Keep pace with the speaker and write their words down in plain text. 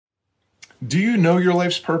Do you know your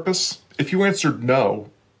life's purpose? If you answered no,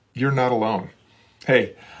 you're not alone.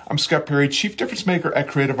 Hey, I'm Scott Perry, Chief Difference Maker at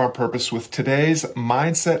Creative on Purpose with today's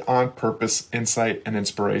Mindset on Purpose, Insight, and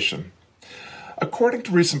Inspiration. According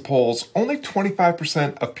to recent polls, only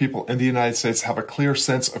 25% of people in the United States have a clear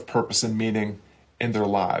sense of purpose and meaning in their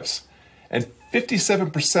lives. And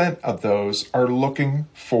 57% of those are looking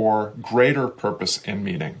for greater purpose and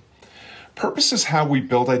meaning. Purpose is how we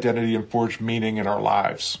build identity and forge meaning in our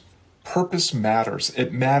lives. Purpose matters.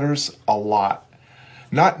 It matters a lot.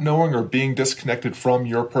 Not knowing or being disconnected from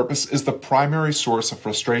your purpose is the primary source of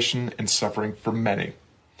frustration and suffering for many.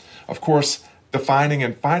 Of course, defining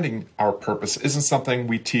and finding our purpose isn't something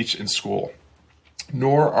we teach in school,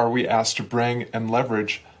 nor are we asked to bring and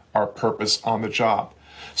leverage our purpose on the job.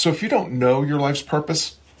 So if you don't know your life's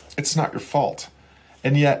purpose, it's not your fault.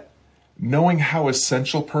 And yet, knowing how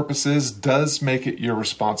essential purpose is does make it your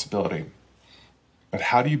responsibility. But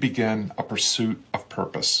how do you begin a pursuit of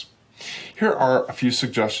purpose? Here are a few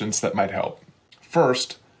suggestions that might help.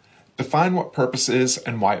 First, define what purpose is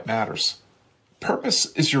and why it matters. Purpose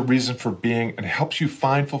is your reason for being and helps you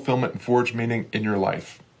find fulfillment and forge meaning in your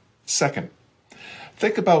life. Second,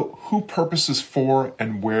 think about who purpose is for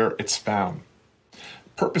and where it's found.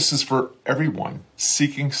 Purpose is for everyone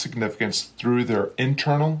seeking significance through their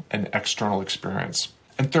internal and external experience.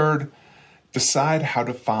 And third, decide how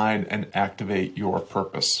to find and activate your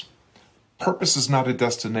purpose. Purpose is not a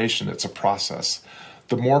destination, it's a process.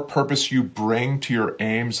 The more purpose you bring to your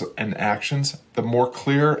aims and actions, the more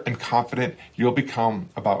clear and confident you'll become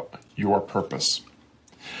about your purpose.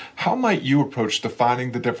 How might you approach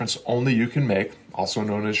defining the difference only you can make, also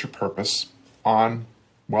known as your purpose, on,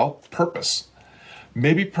 purpose?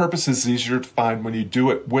 Maybe purpose is easier to find when you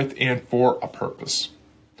do it with and for a purpose.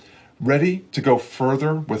 Ready to go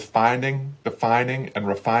further with finding, defining, and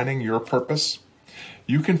refining your purpose?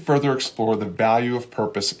 You can further explore the value of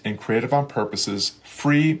purpose in Creative on Purpose's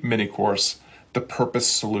free mini course, The Purpose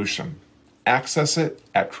Solution. Access it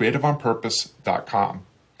at creativeonpurpose.com.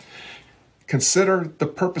 Consider the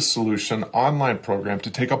Purpose Solution online program to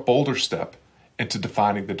take a bolder step into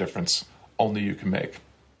defining the difference only you can make.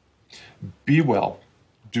 Be well,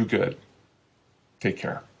 do good, take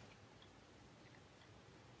care.